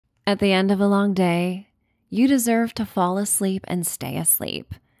At the end of a long day, you deserve to fall asleep and stay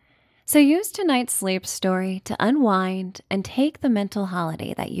asleep. So use tonight's sleep story to unwind and take the mental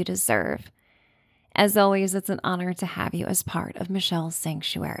holiday that you deserve. As always, it's an honor to have you as part of Michelle's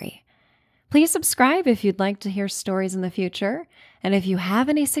Sanctuary. Please subscribe if you'd like to hear stories in the future, and if you have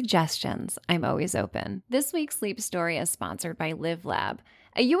any suggestions, I'm always open. This week's sleep story is sponsored by Live Lab,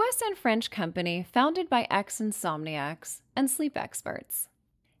 a US and French company founded by ex-insomniacs and sleep experts.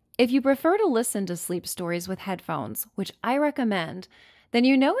 If you prefer to listen to sleep stories with headphones, which I recommend, then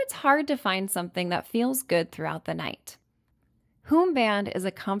you know it's hard to find something that feels good throughout the night. HoomBand is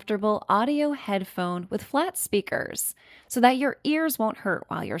a comfortable audio headphone with flat speakers so that your ears won't hurt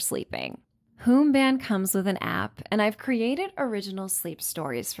while you're sleeping. HoomBand comes with an app, and I've created original sleep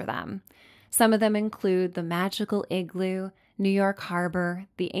stories for them. Some of them include The Magical Igloo, New York Harbor,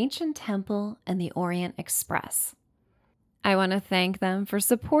 The Ancient Temple, and The Orient Express. I want to thank them for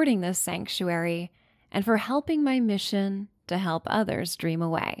supporting this sanctuary and for helping my mission to help others dream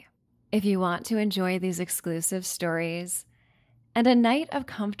away. If you want to enjoy these exclusive stories and a night of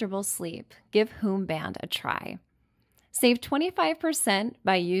comfortable sleep, give HoomBand a try. Save 25%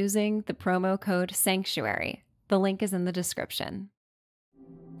 by using the promo code SANCTUARY. The link is in the description.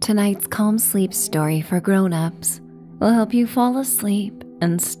 Tonight's calm sleep story for grown-ups will help you fall asleep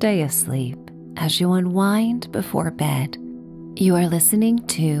and stay asleep as you unwind before bed. You are listening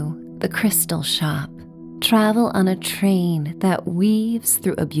to The Crystal Shop. Travel on a train that weaves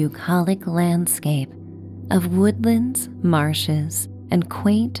through a bucolic landscape of woodlands, marshes, and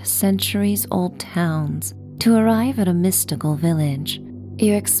quaint centuries-old towns to arrive at a mystical village.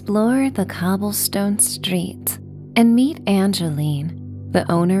 You explore the cobblestone streets and meet Angeline, the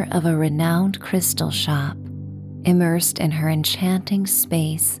owner of a renowned crystal shop. Immersed in her enchanting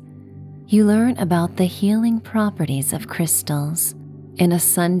space, you learn about the healing properties of crystals. In a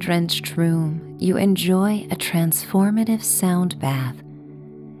sun-drenched room, you enjoy a transformative sound bath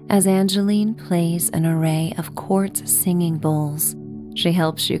as Angeline plays an array of quartz singing bowls. She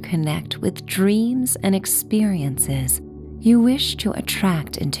helps you connect with dreams and experiences you wish to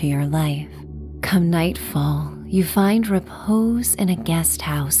attract into your life. Come nightfall, you find repose in a guest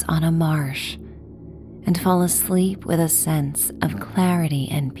house on a marsh and fall asleep with a sense of clarity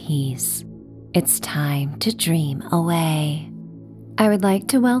and peace. It's time to dream away. I would like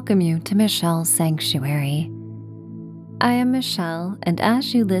to welcome you to Michelle's Sanctuary. I am Michelle, and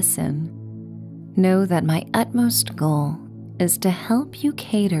as you listen, know that my utmost goal is to help you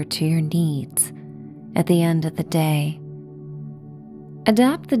cater to your needs at the end of the day.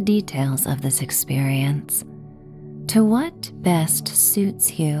 Adapt the details of this experience to what best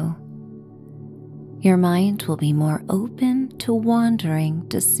suits you. Your mind will be more open to wandering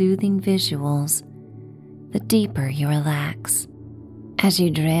to soothing visuals the deeper you relax. As you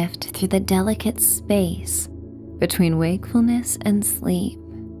drift through the delicate space between wakefulness and sleep,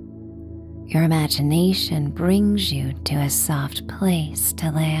 your imagination brings you to a soft place to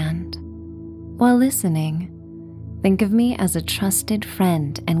land. While listening, think of me as a trusted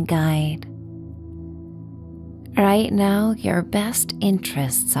friend and guide. Right now, your best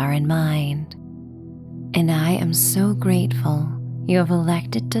interests are in mind, and I am so grateful you have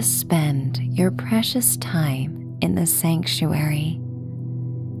elected to spend your precious time in the sanctuary.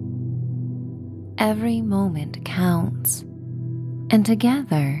 Every moment counts, and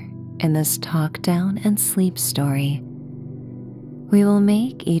together, in this talk down and sleep story, we will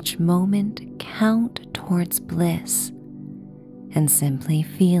make each moment count towards bliss and simply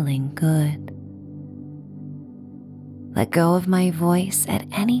feeling good. Let go of my voice at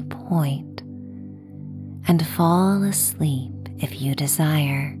any point and fall asleep if you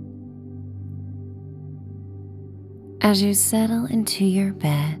desire. As you settle into your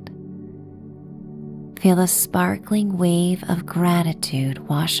bed, feel a sparkling wave of gratitude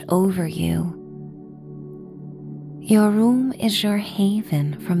wash over you. Your room is your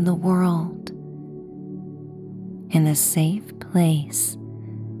haven from the world. In a safe place,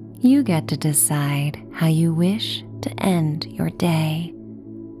 you get to decide how you wish to end your day.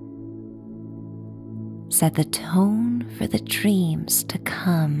 Set the tone for the dreams to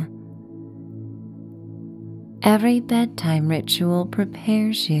come. Every bedtime ritual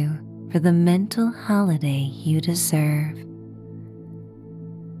prepares you for the mental holiday you deserve.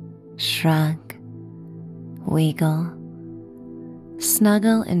 Shrug, wiggle,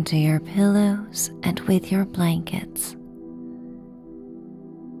 snuggle into your pillows and with your blankets.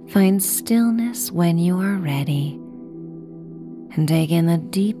 Find stillness when you are ready and take in the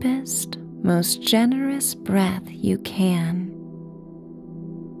deepest, most generous breath you can.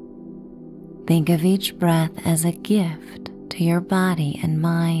 Think of each breath as a gift to your body and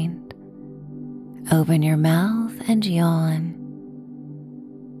mind. Open your mouth and yawn,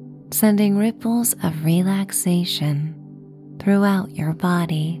 sending ripples of relaxation throughout your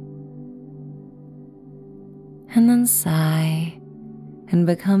body. And then sigh and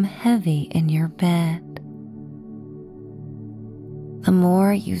become heavy in your bed. The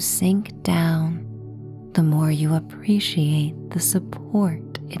more you sink down, the more you appreciate the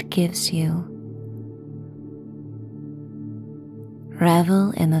support it gives you.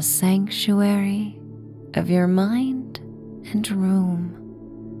 Revel in the sanctuary of your mind and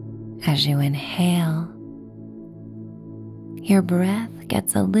room as you inhale. Your breath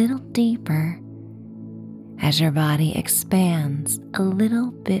gets a little deeper as your body expands a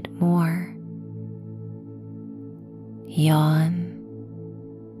little bit more. Yawn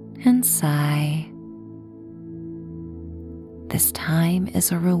and sigh. This time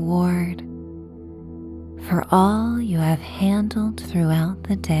is a reward for all you have handled throughout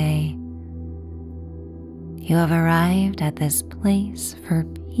the day. You have arrived at this place for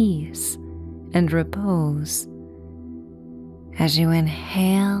peace and repose as you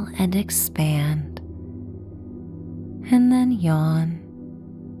inhale and expand, and then yawn,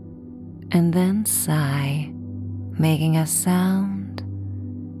 and then sigh, making a sound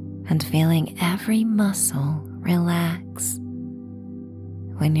and feeling every muscle relax.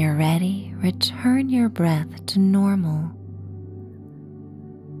 When you're ready, return your breath to normal.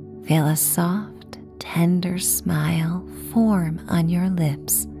 Feel a soft, tender smile form on your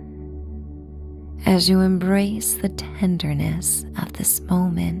lips as you embrace the tenderness of this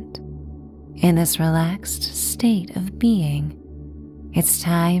moment. In this relaxed state of being, it's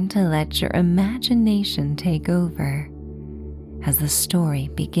time to let your imagination take over as the story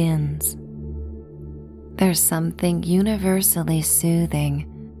begins. There's something universally soothing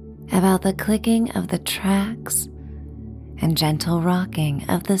about the clicking of the tracks and gentle rocking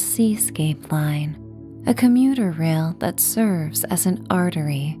of the seascape line, a commuter rail that serves as an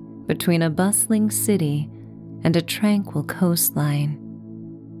artery between a bustling city and a tranquil coastline.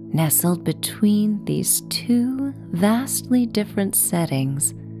 Nestled between these two vastly different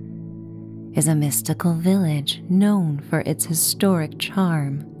settings is a mystical village known for its historic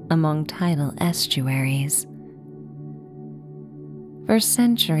charm among tidal estuaries. For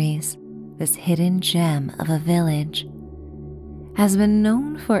centuries, this hidden gem of a village has been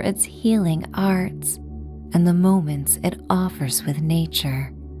known for its healing arts and the moments it offers with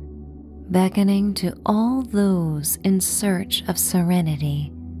nature, beckoning to all those in search of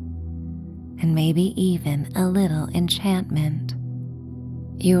serenity and maybe even a little enchantment.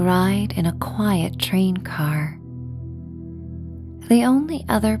 You ride in a quiet train car. The only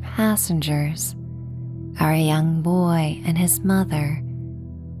other passengers are a young boy and his mother,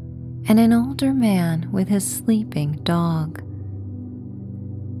 and an older man with his sleeping dog.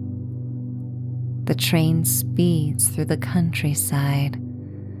 The train speeds through the countryside,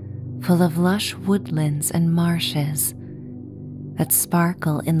 full of lush woodlands and marshes that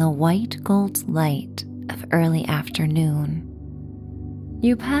sparkle in the white gold light of early afternoon.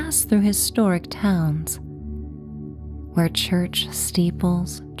 You pass through historic towns where church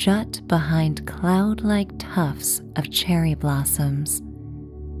steeples jut behind cloud-like tufts of cherry blossoms.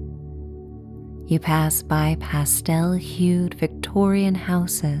 You pass by pastel-hued Victorian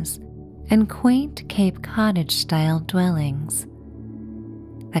houses and quaint Cape Cottage-style dwellings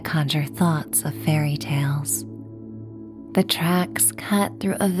that conjure thoughts of fairy tales. The tracks cut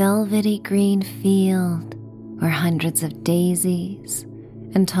through a velvety green field where hundreds of daisies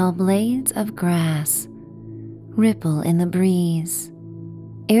and tall blades of grass ripple in the breeze.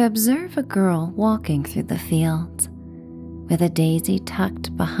 You observe a girl walking through the fields with a daisy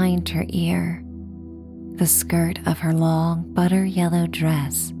tucked behind her ear. The skirt of her long butter-yellow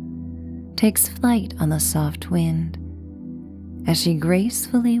dress takes flight on the soft wind as she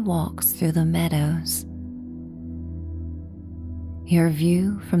gracefully walks through the meadows. Your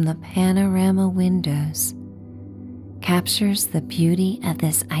view from the panorama windows captures the beauty of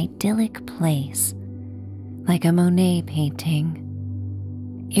this idyllic place like a Monet painting.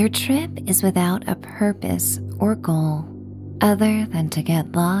 Your trip is without a purpose or goal other than to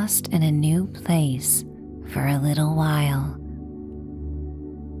get lost in a new place for a little while.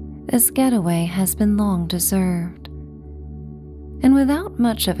 This getaway has been long deserved, and without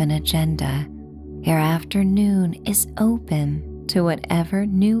much of an agenda, your afternoon is open to whatever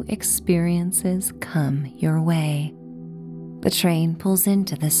new experiences come your way. The train pulls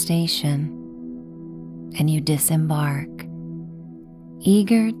into the station, and you disembark,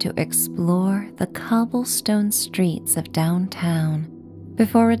 eager to explore the cobblestone streets of downtown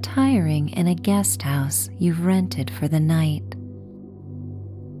before retiring in a guest house you've rented for the night.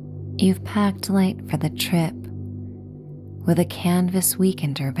 You've packed light for the trip with a canvas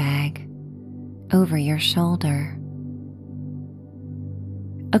weekender bag over your shoulder.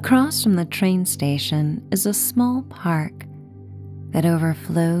 Across from the train station is a small park that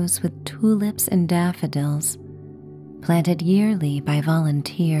overflows with tulips and daffodils planted yearly by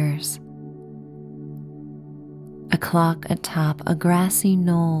volunteers. A clock atop a grassy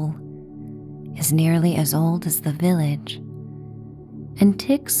knoll is nearly as old as the village and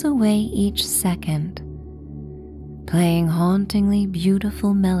ticks away each second, playing hauntingly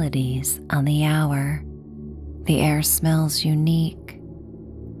beautiful melodies on the hour. The air smells unique.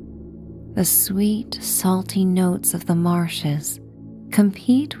 The sweet, salty notes of the marshes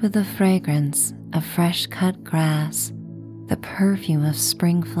compete with the fragrance of fresh-cut grass, the perfume of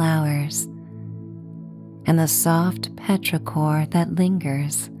spring flowers, and the soft petrichor that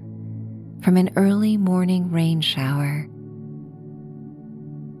lingers from an early morning rain shower.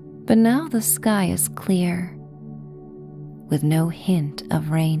 But now the sky is clear, with no hint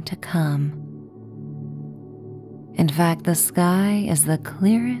of rain to come. In fact, the sky is the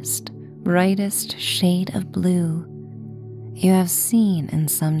clearest, brightest shade of blue you have seen in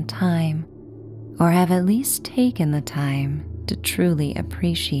some time, or have at least taken the time to truly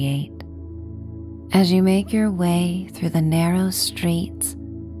appreciate. As you make your way through the narrow streets,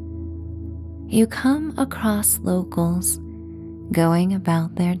 you come across locals going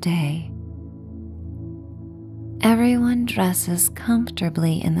about their day. Everyone dresses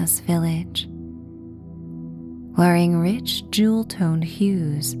comfortably in this village, wearing rich jewel-toned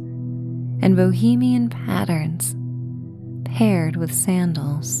hues and bohemian patterns paired with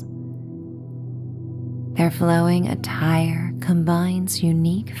sandals. Their flowing attire combines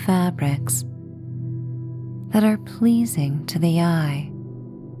unique fabrics that are pleasing to the eye,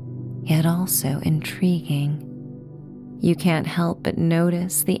 yet also intriguing. You can't help but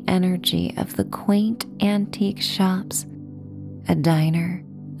notice the energy of the quaint antique shops, a diner,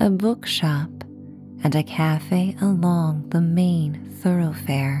 a bookshop, and a cafe along the main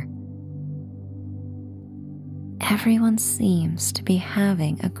thoroughfare. Everyone seems to be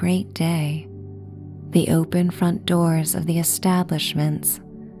having a great day. The open front doors of the establishments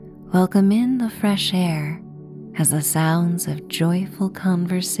welcome in the fresh air as the sounds of joyful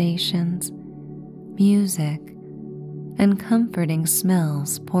conversations, music, and comforting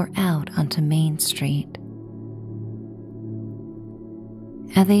smells pour out onto Main Street.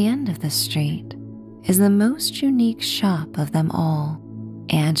 At the end of the street is the most unique shop of them all,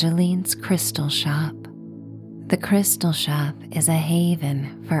 Angeline's Crystal Shop. The Crystal Shop is a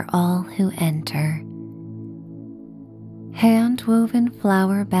haven for all who enter. Hand-woven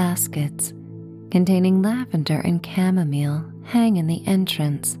flower baskets containing lavender and chamomile hang in the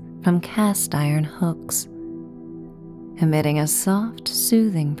entrance from cast iron hooks, emitting a soft,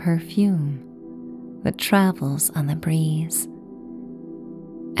 soothing perfume that travels on the breeze.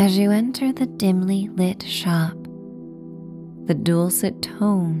 As you enter the dimly lit shop, the dulcet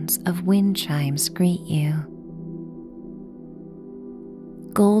tones of wind chimes greet you.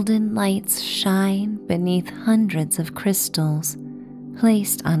 Golden lights shine beneath hundreds of crystals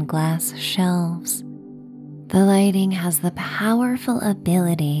placed on glass shelves. The lighting has the powerful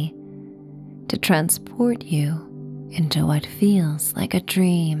ability to transport you into what feels like a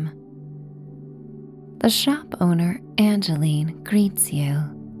dream. The shop owner, Angeline, greets you.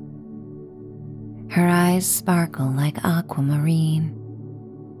 Her eyes sparkle like aquamarine.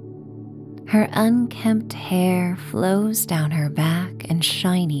 Her unkempt hair flows down her back in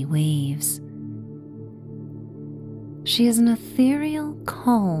shiny waves. She is an ethereal,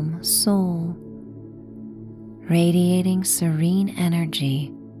 calm soul, radiating serene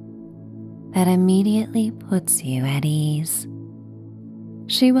energy that immediately puts you at ease.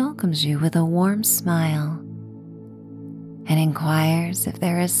 She welcomes you with a warm smile and inquires if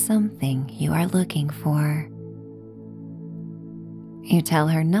there is something you are looking for. You tell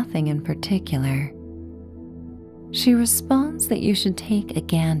her nothing in particular. She responds that you should take a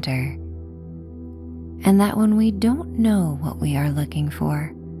gander, and that when we don't know what we are looking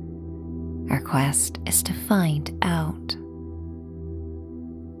for, our quest is to find out.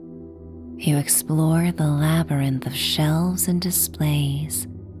 You explore the labyrinth of shelves and displays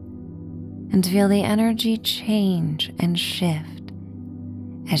and feel the energy change and shift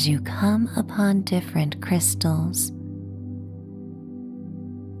as you come upon different crystals.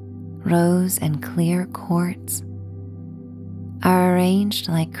 Rose and clear quartz are arranged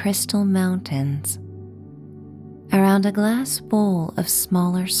like crystal mountains around a glass bowl of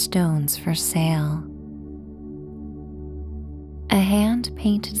smaller stones for sale. A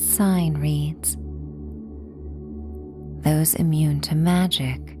hand-painted sign reads, "Those immune to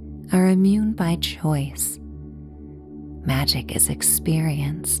magic are immune by choice. Magic is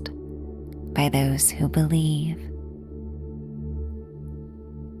experienced by those who believe."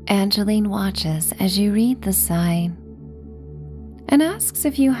 Angeline watches as you read the sign and asks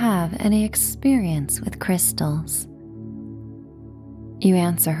if you have any experience with crystals. You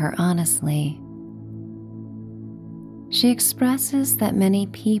answer her honestly. She expresses that many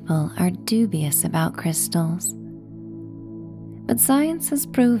people are dubious about crystals, but science has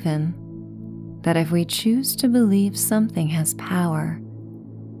proven that if we choose to believe something has power,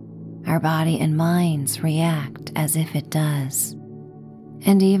 our body and minds react as if it does.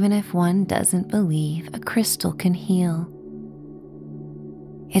 And even if one doesn't believe a crystal can heal,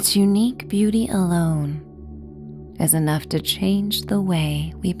 its unique beauty alone is enough to change the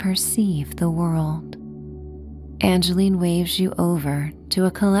way we perceive the world. Angeline waves you over to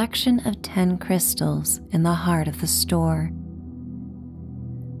a collection of 10 crystals in the heart of the store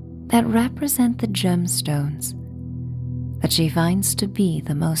that represent the gemstones that she finds to be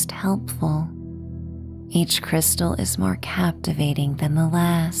the most helpful. Each crystal is more captivating than the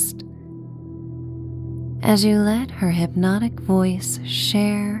last, as you let her hypnotic voice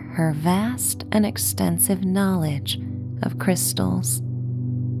share her vast and extensive knowledge of crystals.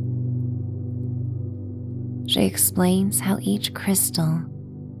 She explains how each crystal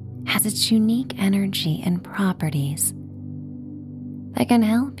has its unique energy and properties that can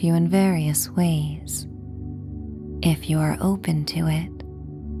help you in various ways if you are open to it.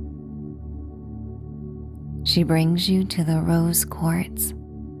 She brings you to the rose quartz,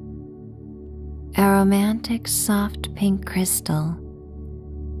 a romantic soft pink crystal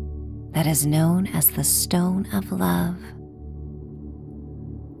that is known as the stone of love.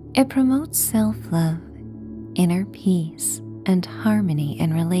 It promotes self-love, inner peace, and harmony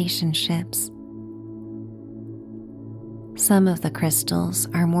in relationships. Some of the crystals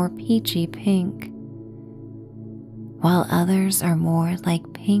are more peachy pink, while others are more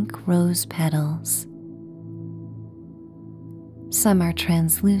like pink rose petals. Some are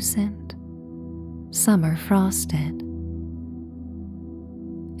translucent, some are frosted.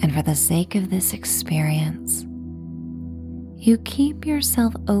 And for the sake of this experience, you keep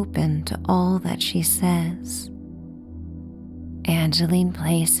yourself open to all that she says. Angeline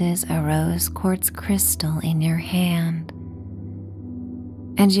places a rose quartz crystal in your hand,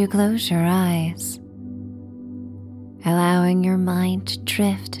 and you close your eyes, allowing your mind to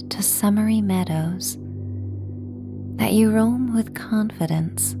drift to summery meadows that you roam with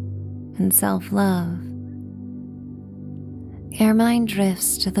confidence and self-love. Your mind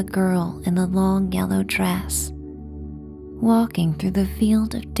drifts to the girl in the long yellow dress, walking through the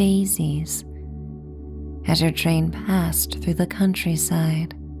field of daisies as your train passed through the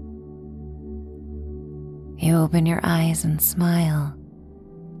countryside. You open your eyes and smile,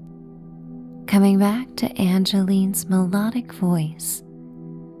 coming back to Angeline's melodic voice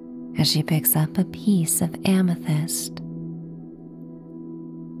as she picks up a piece of amethyst.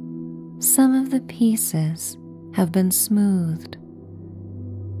 Some of the pieces have been smoothed,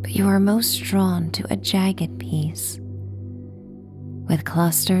 but you are most drawn to a jagged piece with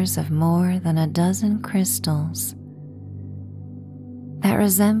clusters of more than a dozen crystals that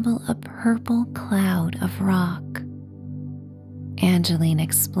resemble a purple cloud of rock. Angeline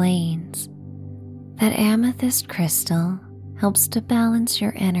explains that amethyst crystal helps to balance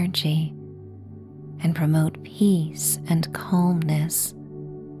your energy and promote peace and calmness.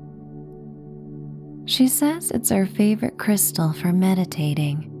 She says it's her favorite crystal for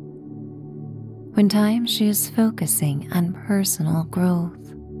meditating when times she is focusing on personal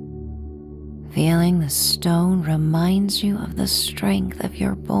growth. Feeling the stone reminds you of the strength of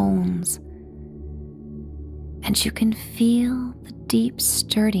your bones, and you can feel the deep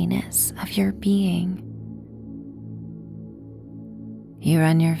sturdiness of your being. You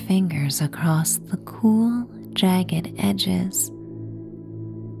run your fingers across the cool, jagged edges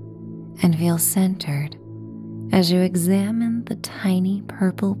and feel centered as you examine the tiny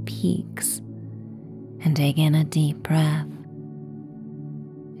purple peaks and take in a deep breath.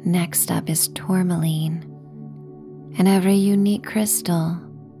 Next up is tourmaline, and every unique crystal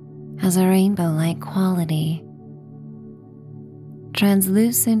has a rainbow-like quality.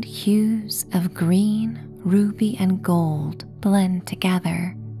 Translucent hues of green, ruby, and gold blend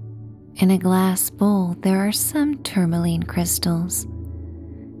together. In a glass bowl, there are some tourmaline crystals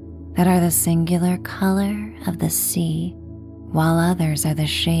that are the singular color of the sea, while others are the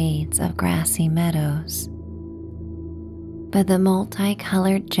shades of grassy meadows. But the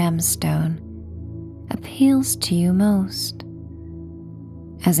multicolored gemstone appeals to you most,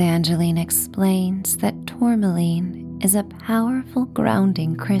 as Angeline explains that tourmaline is a powerful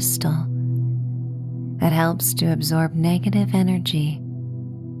grounding crystal that helps to absorb negative energy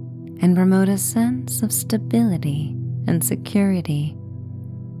and promote a sense of stability and security.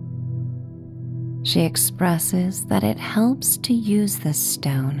 She expresses that it helps to use this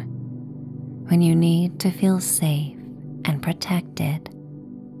stone when you need to feel safe and protected.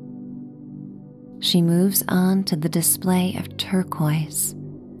 She moves on to the display of turquoise,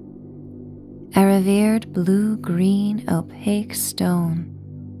 a revered blue-green opaque stone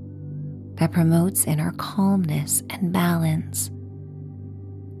that promotes inner calmness and balance,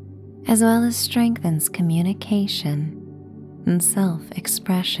 as well as strengthens communication and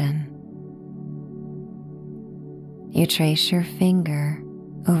self-expression. You trace your finger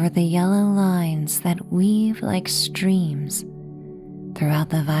over the yellow lines that weave like streams throughout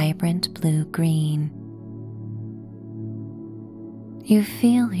the vibrant blue-green. You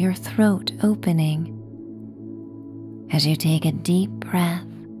feel your throat opening as you take a deep breath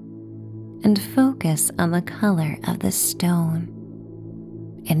and focus on the color of the stone.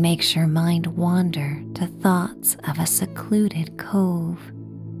 It makes your mind wander to thoughts of a secluded cove.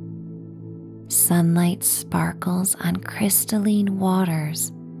 Sunlight sparkles on crystalline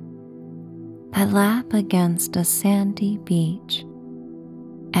waters that lap against a sandy beach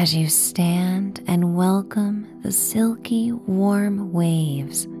as you stand and welcome the silky, warm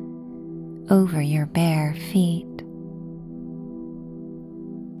waves over your bare feet.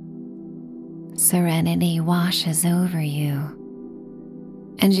 Serenity washes over you,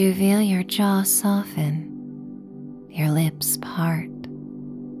 and you feel your jaw soften, your lips part,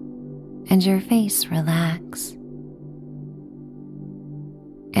 and your face relax.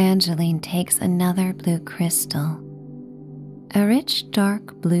 Angeline takes another blue crystal, a rich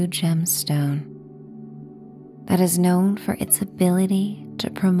dark blue gemstone that is known for its ability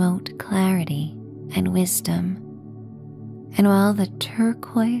to promote clarity and wisdom. And while the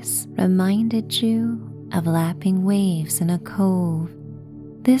turquoise reminded you of lapping waves in a cove,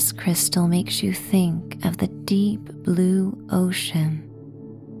 this crystal makes you think of the deep blue ocean.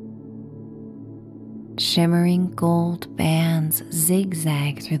 Shimmering gold bands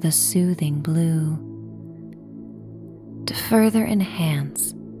zigzag through the soothing blue to further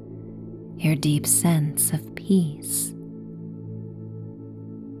enhance your deep sense of peace.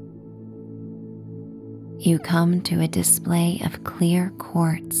 You come to a display of clear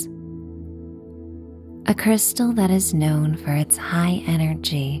quartz, a crystal that is known for its high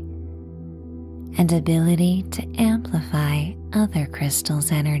energy and ability to amplify other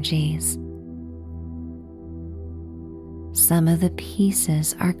crystals' energies. Some of the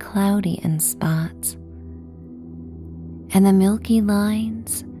pieces are cloudy in spots, and the milky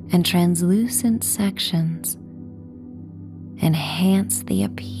lines and translucent sections enhance the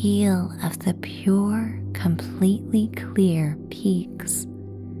appeal of the pure, completely clear peaks.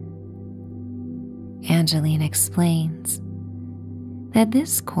 Angeline explains that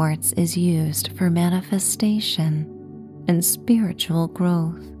this quartz is used for manifestation and spiritual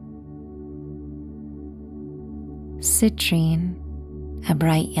growth. Citrine, a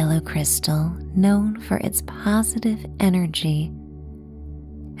bright yellow crystal known for its positive energy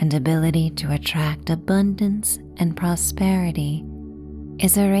and ability to attract abundance and prosperity,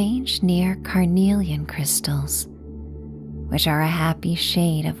 is arranged near carnelian crystals, which are a happy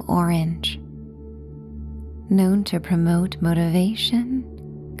shade of orange, known to promote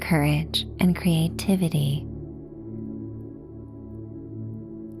motivation, courage, and creativity.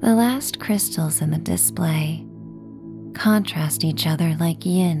 The last crystals in the display contrast each other like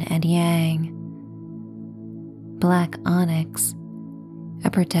yin and yang. Black onyx, a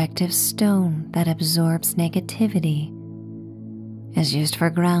protective stone that absorbs negativity, is used for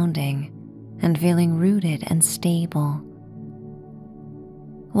grounding and feeling rooted and stable.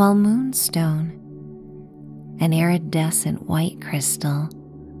 While moonstone, an iridescent white crystal,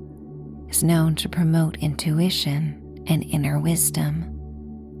 is known to promote intuition and inner wisdom.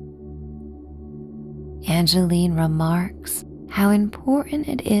 Angeline remarks how important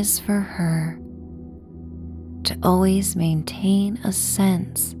it is for her to always maintain a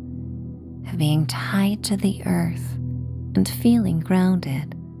sense of being tied to the earth and feeling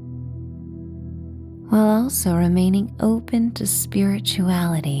grounded, while also remaining open to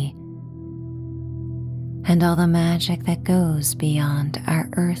spirituality and all the magic that goes beyond our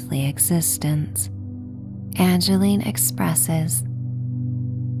earthly existence. Angeline expresses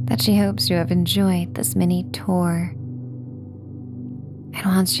that she hopes you have enjoyed this mini tour and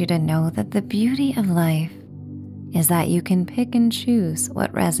wants you to know that the beauty of life is that you can pick and choose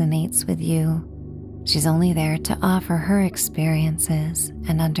what resonates with you. She's only there to offer her experiences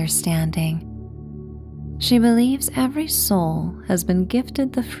and understanding. She believes every soul has been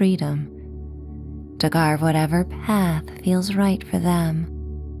gifted the freedom to carve whatever path feels right for them.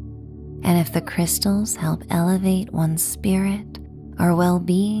 And if the crystals help elevate one's spirit or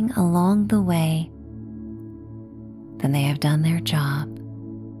well-being along the way, then they have done their job.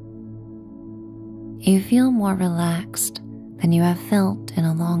 You feel more relaxed than you have felt in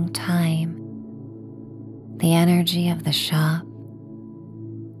a long time. The energy of the shop,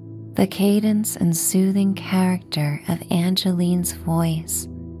 the cadence and soothing character of Angeline's voice,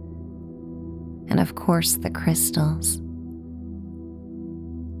 and of course the crystals,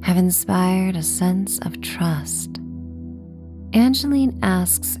 have inspired a sense of trust. Angeline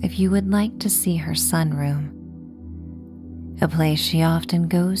asks if you would like to see her sunroom, a place she often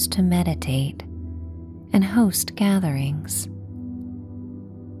goes to meditate and host gatherings.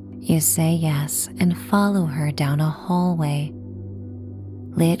 You say yes and follow her down a hallway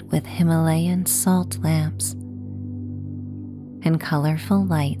lit with Himalayan salt lamps and colorful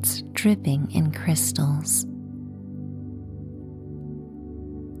lights dripping in crystals.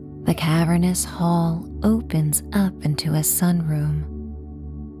 The cavernous hall opens up into a sunroom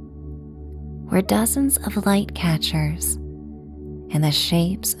where dozens of light catchers in the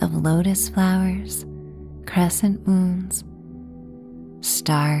shapes of lotus flowers, crescent moons,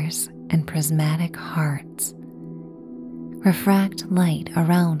 stars, and prismatic hearts refract light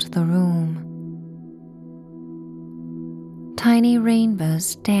around the room. Tiny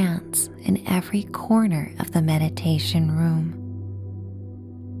rainbows dance in every corner of the meditation room.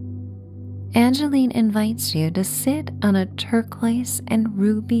 Angeline invites you to sit on a turquoise and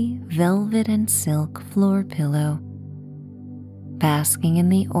ruby velvet and silk floor pillow, basking in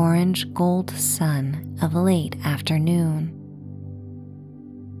the orange gold sun of late afternoon.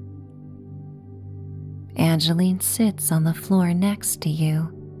 Angeline sits on the floor next to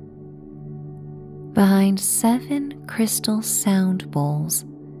you, behind 7 crystal sound bowls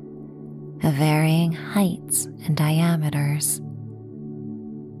of varying heights and diameters.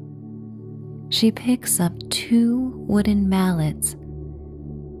 She picks up 2 wooden mallets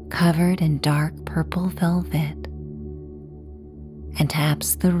covered in dark purple velvet and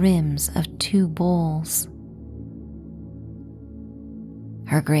taps the rims of 2 bowls.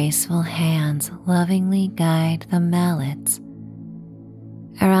 Her graceful hands lovingly guide the mallets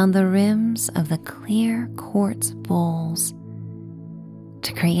around the rims of the clear quartz bowls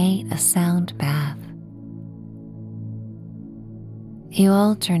to create a sound bath. You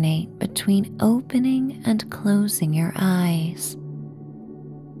alternate between opening and closing your eyes,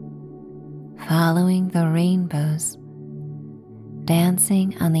 following the rainbows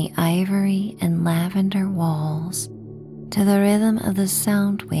dancing on the ivory and lavender walls to the rhythm of the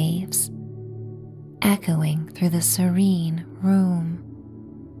sound waves echoing through the serene room.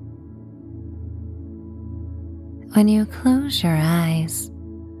 When you close your eyes,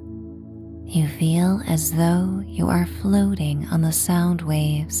 you feel as though you are floating on the sound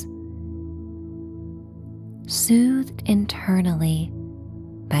waves, soothed internally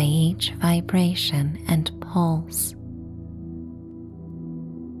by each vibration and pulse.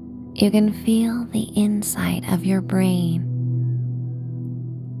 You can feel the inside of your brain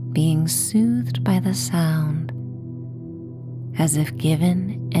being soothed by the sound, as if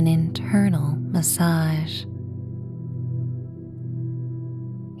given an internal massage.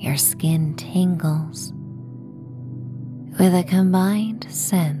 Your skin tingles with a combined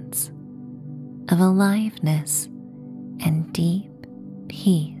sense of aliveness and deep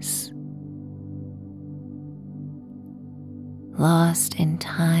peace. Lost in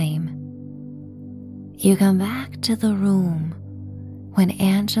time, you come back to the room when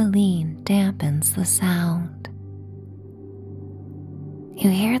Angeline dampens the sound. You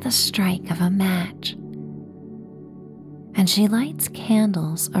hear the strike of a match, and she lights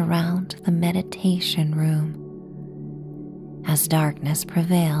candles around the meditation room as darkness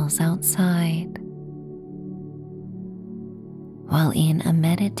prevails outside. While in a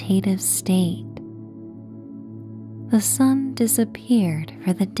meditative state, the sun disappeared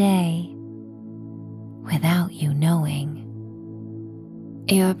for the day without you knowing.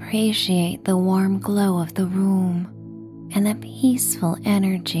 You appreciate the warm glow of the room and the peaceful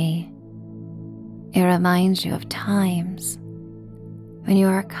energy. It reminds you of times when you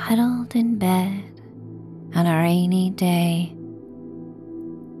are cuddled in bed on a rainy day,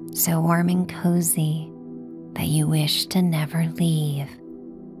 so warm and cozy that you wish to never leave.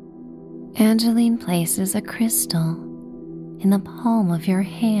 Angeline places a crystal in the palm of your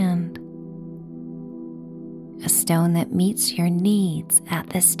hand, a stone that meets your needs at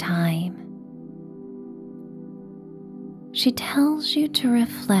this time. she tells you to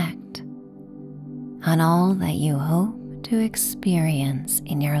reflect on all that you hope to experience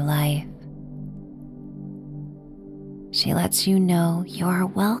in your life. She lets you know you are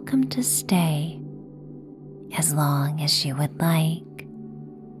welcome to stay as long as you would like.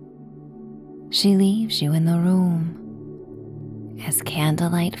 She leaves you in the room as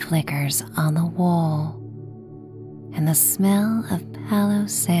candlelight flickers on the wall and the smell of Palo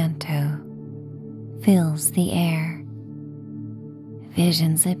Santo fills the air.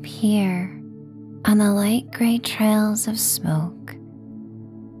 Visions appear on the light gray trails of smoke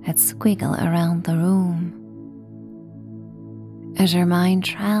that squiggle around the room. As your mind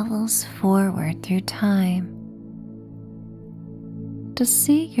travels forward through time, to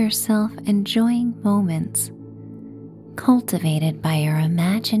see yourself enjoying moments cultivated by your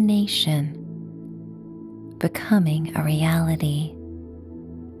imagination becoming a reality.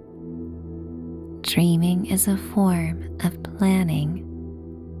 Dreaming is a form of planning.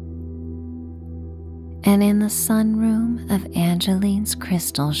 And in the sunroom of Angeline's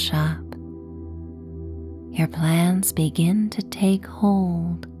crystal shop, your plans begin to take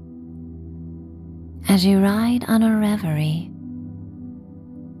hold as you ride on a reverie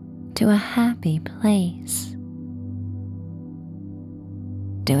to a happy place,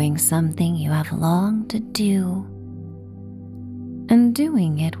 doing something you have longed to do and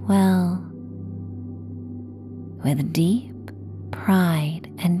doing it well with deep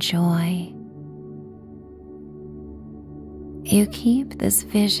pride and joy. You keep this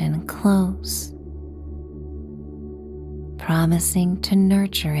vision close, promising to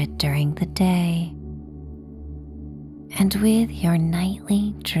nurture it during the day and with your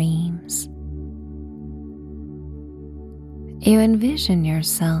nightly dreams. You envision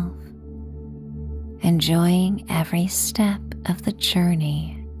yourself enjoying every step of the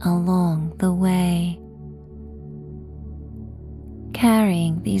journey along the way,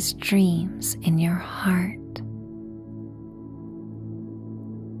 carrying these dreams in your heart.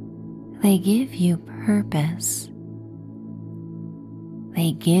 They give you purpose.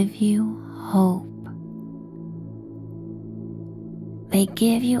 They give you hope. They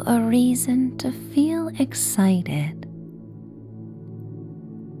give you a reason to feel excited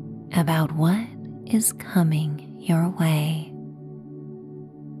about what is coming your way.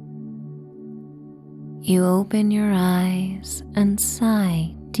 You open your eyes and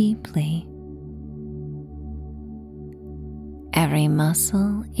sigh deeply. Every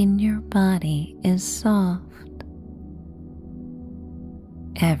muscle in your body is soft.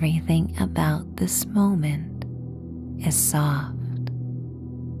 Everything about this moment is soft.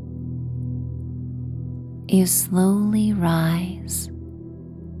 You slowly rise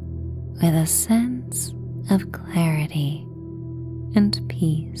with a sense of clarity and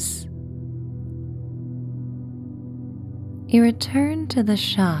peace. You return to the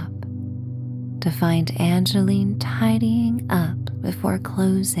shop to find Angeline tidying up before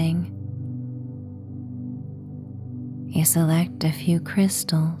closing. You select a few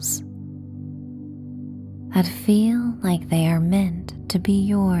crystals that feel like they are meant to be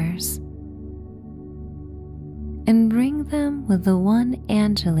yours and bring them with the one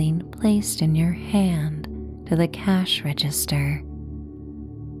Angeline placed in your hand to the cash register.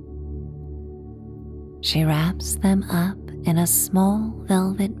 She wraps them up in a small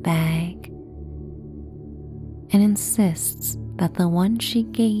velvet bag and insists that the one she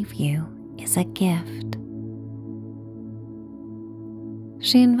gave you is a gift.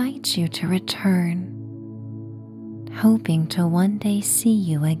 She invites you to return, hoping to one day see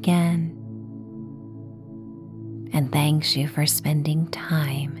you again, and thanks you for spending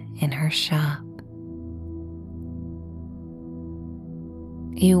time in her shop.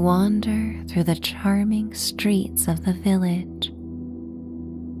 You wander through the charming streets of the village,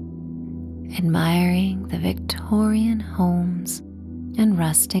 admiring the Victorian homes and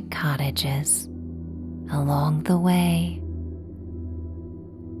rustic cottages along the way.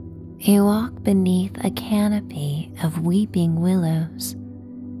 You walk beneath a canopy of weeping willows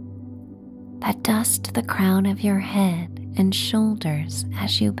that dust the crown of your head and shoulders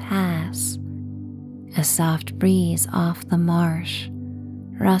as you pass. A soft breeze off the marsh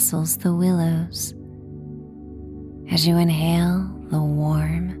rustles the willows as you inhale the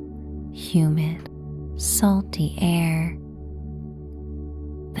warm, humid, salty air.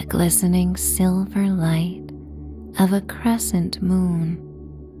 The glistening silver light of a crescent moon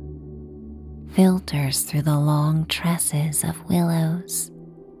filters through the long tresses of willows.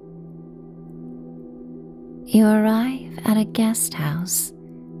 You arrive at a guest house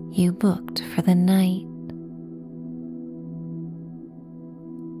you booked for the night.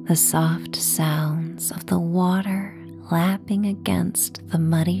 The soft sounds of the water lapping against the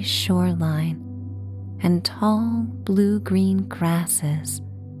muddy shoreline and tall blue-green grasses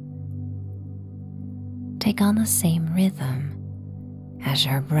take on the same rhythm as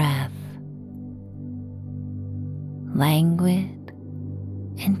your breath, languid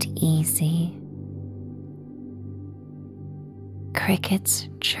and easy. Crickets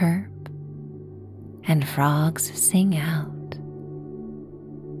chirp and frogs sing out,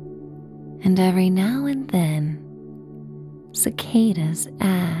 and every now and then cicadas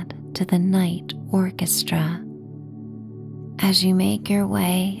add to the night orchestra. As you make your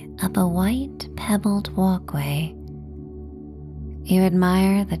way up a white pebbled walkway, you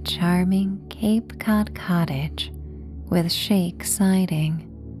admire the charming Cape Cod cottage with shake siding.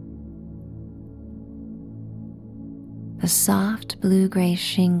 The soft blue-gray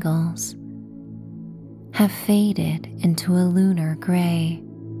shingles have faded into a lunar gray,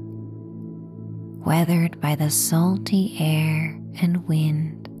 weathered by the salty air and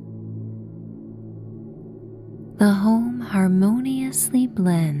wind. The home harmoniously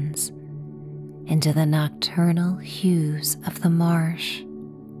blends into the nocturnal hues of the marsh.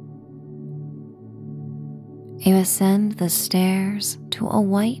 You ascend the stairs to a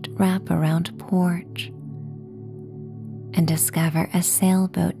white wraparound porch and discover a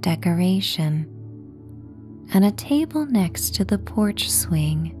sailboat decoration and a table next to the porch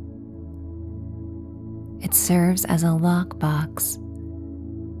swing. It serves as a lockbox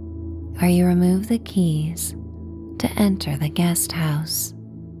where you remove the keys to enter the guest house.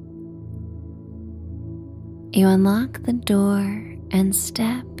 You unlock the door and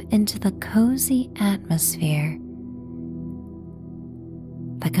step into the cozy atmosphere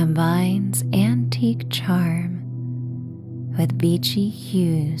that combines antique charm with beachy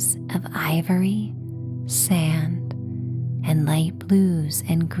hues of ivory, sand, and light blues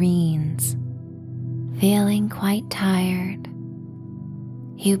and greens. Feeling quite tired,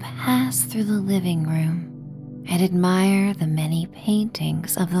 you pass through the living room and admire the many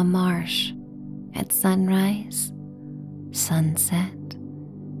paintings of the marsh at sunrise, sunset,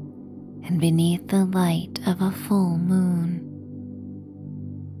 and beneath the light of a full moon.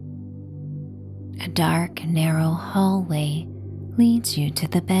 A dark, narrow hallway leads you to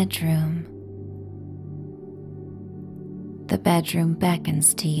the bedroom. The bedroom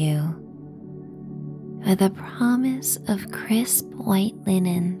beckons to you with a promise of crisp white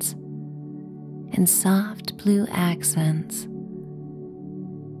linens and soft blue accents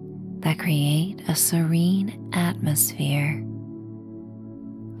that create a serene atmosphere.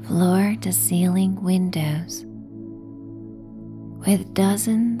 Floor-to-ceiling windows with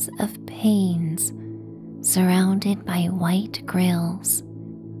dozens of panes surrounded by white grills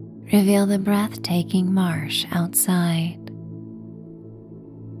reveal the breathtaking marsh outside.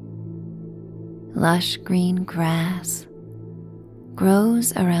 Lush green grass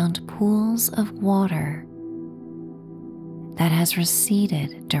grows around pools of water that has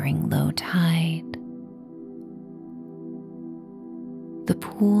receded during low tide. The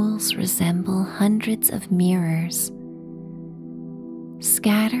pools resemble hundreds of mirrors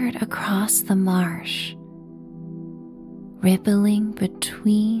scattered across the marsh, rippling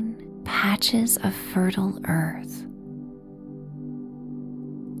between patches of fertile earth.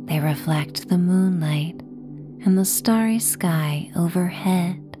 They reflect the moonlight and the starry sky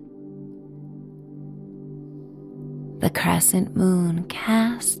overhead. The crescent moon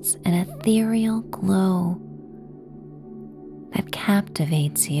casts an ethereal glow that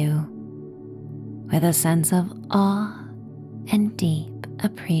captivates you with a sense of awe and deep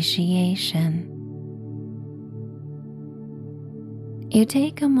appreciation. You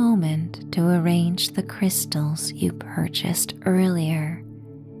take a moment to arrange the crystals you purchased earlier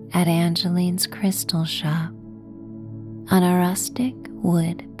at Angeline's crystal shop on a rustic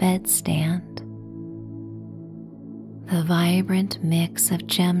wood bedstand. The vibrant mix of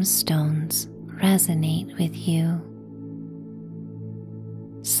gemstones resonate with you.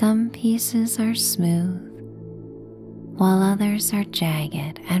 Some pieces are smooth, while others are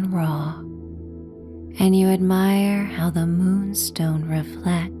jagged and raw, and you admire how the moonstone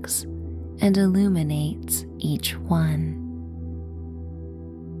reflects and illuminates each one.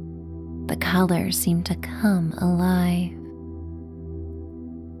 The colors seem to come alive,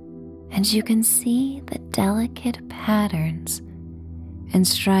 and you can see the delicate patterns and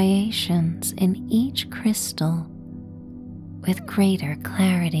striations in each crystal with greater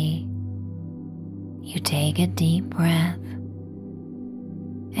clarity. You take a deep breath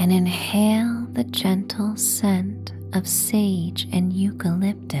and inhale the gentle scent of sage and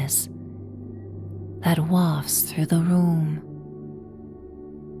eucalyptus that wafts through the room.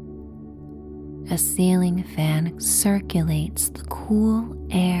 a ceiling fan circulates the cool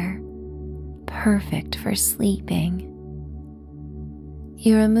air, perfect for sleeping.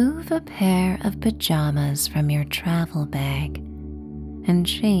 You remove a pair of pajamas from your travel bag and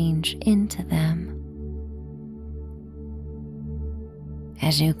change into them.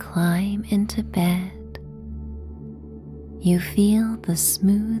 As you climb into bed, you feel the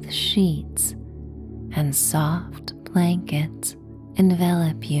smooth sheets and soft blankets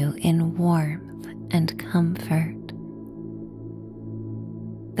envelop you in warmth and comfort.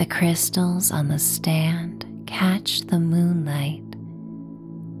 The crystals on the stand catch the moonlight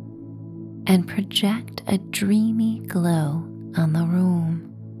and project a dreamy glow on the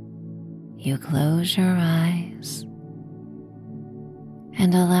room. You close your eyes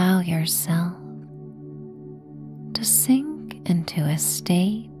and allow yourself to sink into a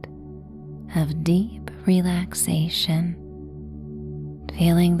state of deep relaxation,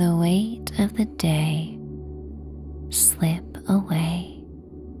 feeling the weight of the day slip away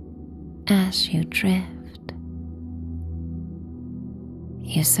as you drift.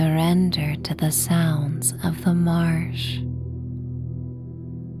 You surrender to the sounds of the marsh.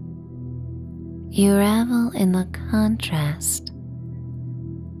 You revel in the contrast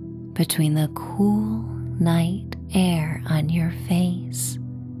between the cool night air on your face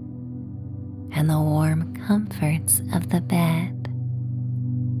and the warm comforts of the bed.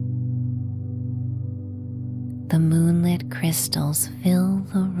 The moonlit crystals fill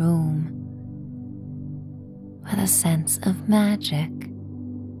the room with a sense of magic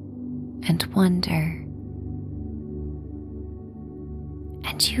and wonder,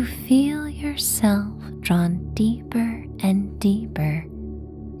 and you feel yourself drawn deeper and deeper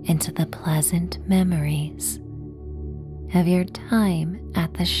into the pleasant memories of your time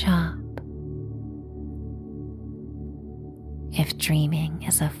at the shop. If dreaming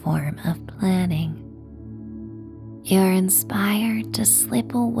is a form of planning, you are inspired to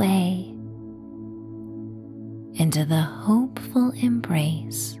slip away into the hopeful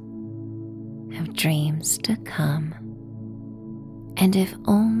embrace of dreams to come. And if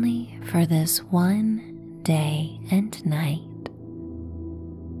only for this one day and night,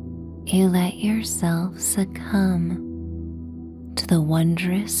 you let yourself succumb to the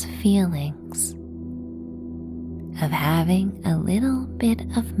wondrous feelings of having a little bit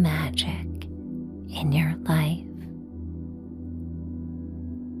of magic in your life.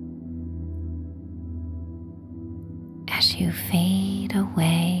 As you fade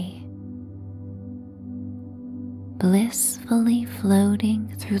away, blissfully floating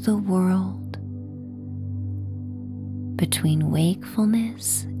through the world between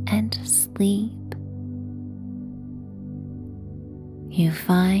wakefulness and sleep, you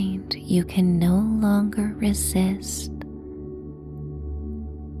find you can no longer resist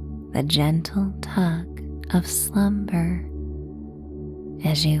the gentle tug of slumber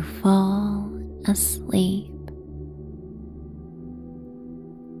as you fall asleep,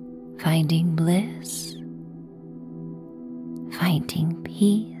 finding bliss, finding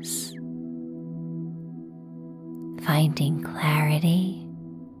peace, finding clarity,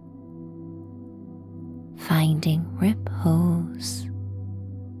 finding repose,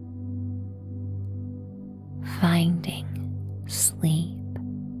 finding sleep.